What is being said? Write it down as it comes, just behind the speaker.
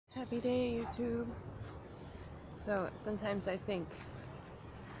Happy day, YouTube. So sometimes I think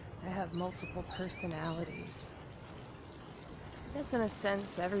I have multiple personalities. I guess in a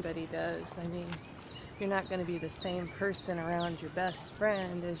sense everybody does. I mean, you're not going to be the same person around your best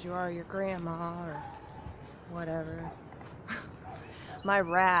friend as you are your grandma or whatever. My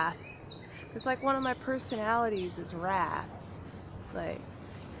wrath. It's like one of my personalities is wrath. Like,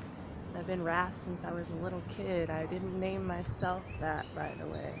 I've been wrath since I was a little kid. I didn't name myself that, by the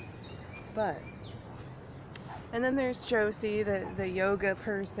way. And then there's Josie, the yoga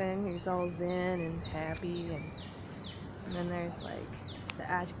person who's all zen and happy, and then there's like the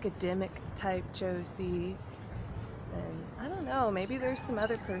academic type Josie, and I don't know, maybe there's some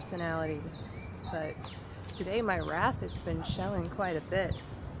other personalities, but today my wrath has been showing quite a bit.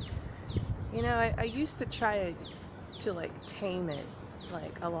 You know, I used to try to like tame it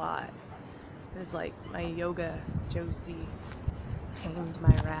like a lot. It was like my yoga Josie tamed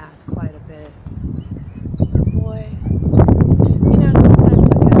my wrath quite a bit. Boy, you know, sometimes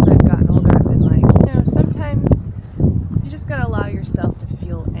like as I've gotten older, I've been like, you know, sometimes you just gotta allow yourself to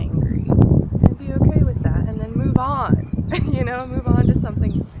feel angry and be okay with that and then move on. You know, move on to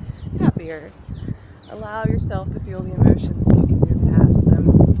something happier. Allow yourself to feel the emotions so you can move past them.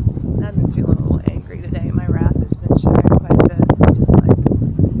 I've been feeling a little angry today. My wrath has been showing quite a bit, just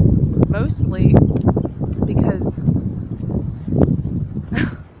like mostly because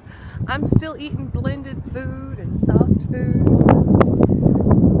I'm still eating blended food and soft foods.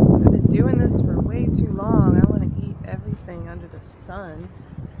 I've been doing this for way too long. I want to eat everything under the sun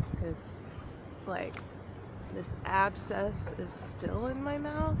because, like, this abscess is still in my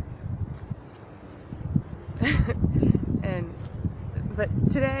mouth. But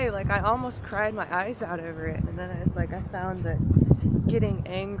today, like, I almost cried my eyes out over it, and then I found that getting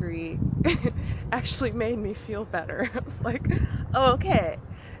angry actually made me feel better. I was like, oh, okay,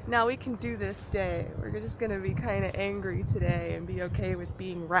 now we can do this day. We're just gonna be kind of angry today and be okay with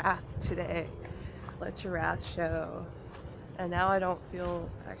being wrath today. Let your wrath show. And now I don't feel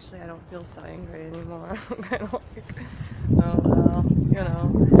so angry anymore. I'm kind of like, oh well, you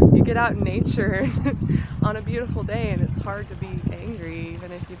know, you get out in nature on a beautiful day and it's hard to be angry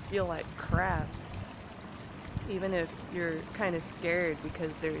even if you feel like crap. Even if you're kind of scared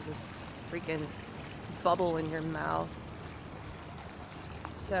because there's this freaking bubble in your mouth.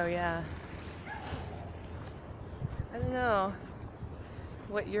 So yeah, I don't know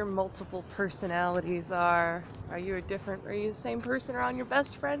what your multiple personalities are. Are you the same person around your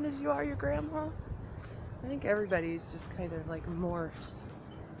best friend as you are your grandma? I think everybody's just kind of like morphs.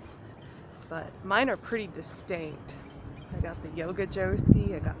 But mine are pretty distinct. I got the yoga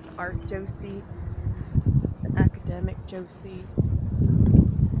Josie, I got the art Josie, the academic Josie.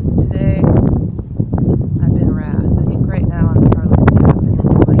 Today, I've been wrath. I think right now I'm probably tapping into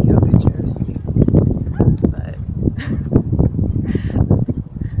my yoga Josie. But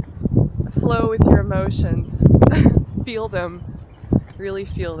flow with your emotions. Feel them. Really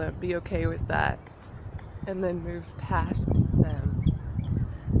feel them. Be okay with that. And then move past them.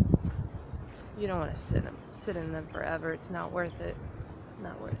 You don't want to sit in them forever. It's not worth it.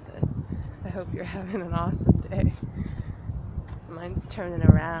 Not worth it. I hope you're having an awesome day. Mine's turning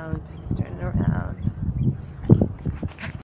around. It's turning around.